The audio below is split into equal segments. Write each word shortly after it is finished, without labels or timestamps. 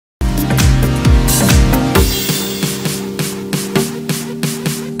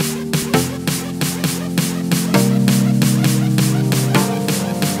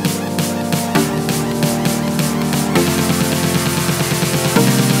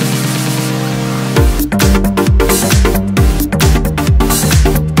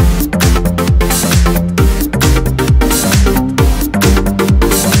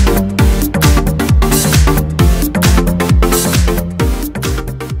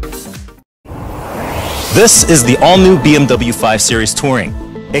This is the all-new BMW 5 Series Touring.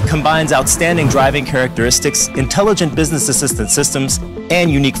 It combines outstanding driving characteristics, intelligent business assistant systems, and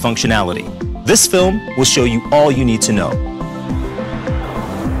unique functionality. This film will show you all you need to know.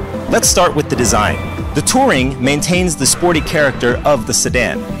 Let's start with the design. The Touring maintains the sporty character of the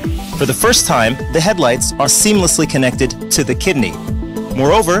sedan. For the first time, the headlights are seamlessly connected to the kidney.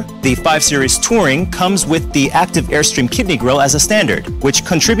 Moreover, the 5 Series Touring comes with the active Airstream kidney grille as a standard, which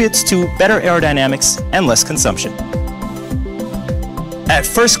contributes to better aerodynamics and less consumption. At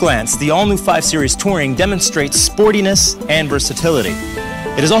first glance, the all-new 5 Series Touring demonstrates sportiness and versatility.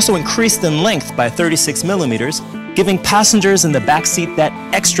 It is also increased in length by 36 millimeters, giving passengers in the back seat that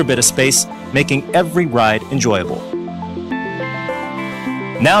extra bit of space, making every ride enjoyable.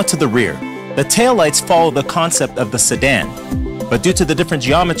 Now to the rear. The taillights follow the concept of the sedan, but due to the different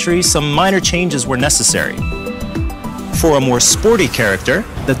geometry, some minor changes were necessary. For a more sporty character,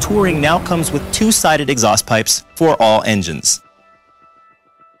 the Touring now comes with two-sided exhaust pipes for all engines.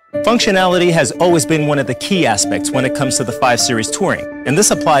 Functionality has always been one of the key aspects when it comes to the 5 Series Touring, and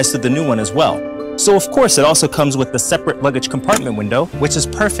this applies to the new one as well. So of course it also comes with the separate luggage compartment window, which is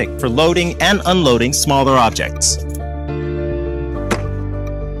perfect for loading and unloading smaller objects.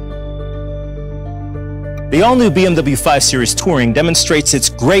 The all-new BMW 5 Series Touring demonstrates its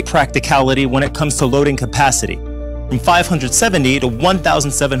great practicality when it comes to loading capacity, from 570 to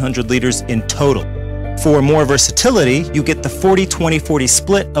 1,700 liters in total. For more versatility, you get the 40-20-40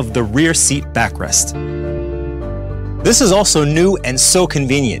 split of the rear seat backrest. This is also new and so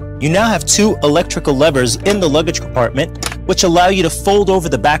convenient. You now have two electrical levers in the luggage compartment, which allow you to fold over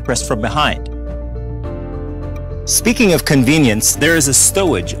the backrest from behind. Speaking of convenience, there is a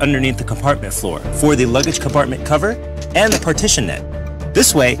stowage underneath the compartment floor for the luggage compartment cover and the partition net.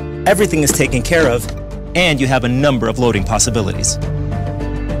 This way, everything is taken care of, and you have a number of loading possibilities.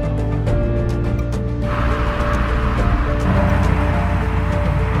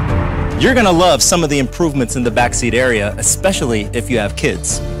 You're gonna love some of the improvements in the backseat area, especially if you have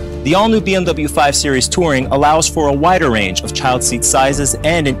kids. The all-new BMW 5 Series Touring allows for a wider range of child seat sizes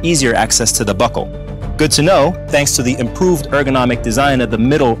and an easier access to the buckle. Good to know, thanks to the improved ergonomic design of the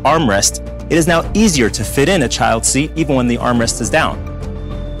middle armrest, it is now easier to fit in a child's seat even when the armrest is down.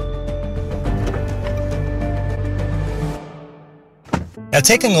 Now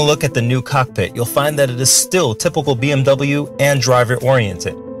taking a look at the new cockpit, you'll find that it is still typical BMW and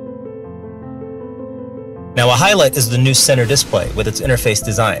driver-oriented. Now a highlight is the new center display with its interface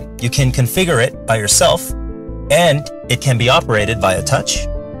design. You can configure it by yourself, and it can be operated via touch,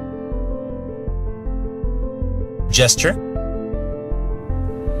 gesture,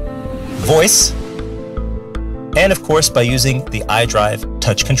 voice, and of course by using the iDrive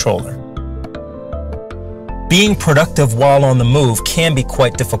touch controller. Being productive while on the move can be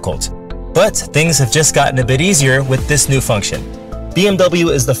quite difficult, but things have just gotten a bit easier with this new function. BMW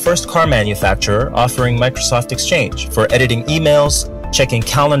is the first car manufacturer offering Microsoft Exchange for editing emails, checking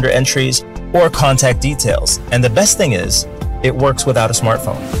calendar entries, or contact details. And the best thing is, it works without a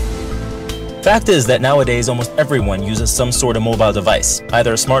smartphone. Fact is that nowadays almost everyone uses some sort of mobile device,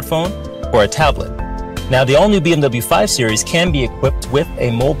 either a smartphone or a tablet. Now the all-new BMW 5 Series can be equipped with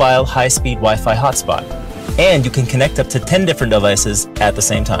a mobile high-speed Wi-Fi hotspot, and you can connect up to 10 different devices at the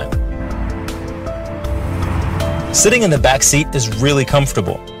same time. Sitting in the back seat is really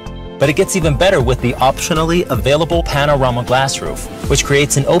comfortable, but it gets even better with the optionally available panorama glass roof, which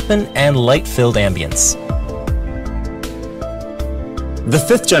creates an open and light-filled ambience. The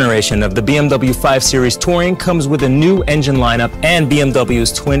 5th generation of the BMW 5 Series Touring comes with a new engine lineup and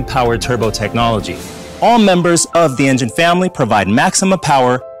BMW's twin-power turbo technology. All members of the engine family provide maximum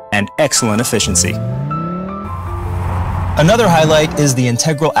power and excellent efficiency. Another highlight is the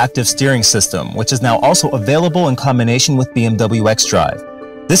integral active steering system, which is now also available in combination with BMW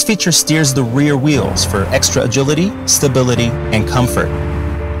xDrive. This feature steers the rear wheels for extra agility, stability, and comfort.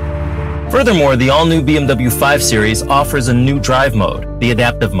 Furthermore, the all-new BMW 5 Series offers a new drive mode, the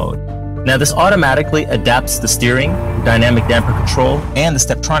adaptive mode. Now this automatically adapts the steering, dynamic damper control, and the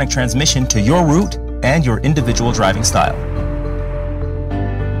Steptronic transmission to your route and your individual driving style.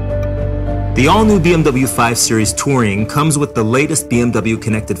 The all-new BMW 5 Series Touring comes with the latest BMW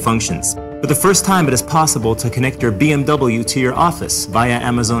connected functions. For the first time, it is possible to connect your BMW to your office via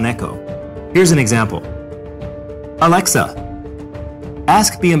Amazon Echo. Here's an example. Alexa,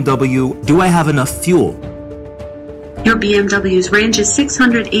 ask BMW, do I have enough fuel? Your BMW's range is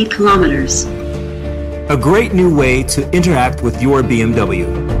 608 kilometers. A great new way to interact with your BMW.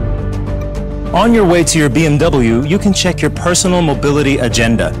 On your way to your BMW, you can check your personal mobility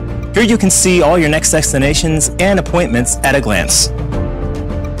agenda. Here you can see all your next destinations and appointments at a glance.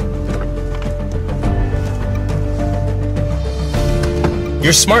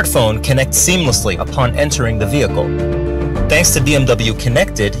 Your smartphone connects seamlessly upon entering the vehicle. Thanks to BMW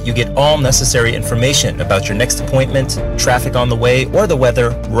Connected, you get all necessary information about your next appointment, traffic on the way, or the weather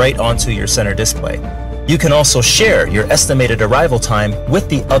right onto your center display. You can also share your estimated arrival time with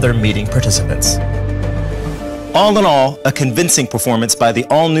the other meeting participants. All in all, a convincing performance by the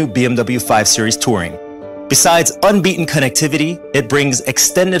all-new BMW 5 Series Touring. Besides unbeaten connectivity, it brings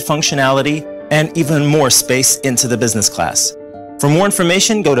extended functionality and even more space into the business class. For more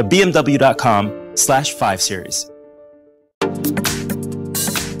information, go to bmw.com/5 Series.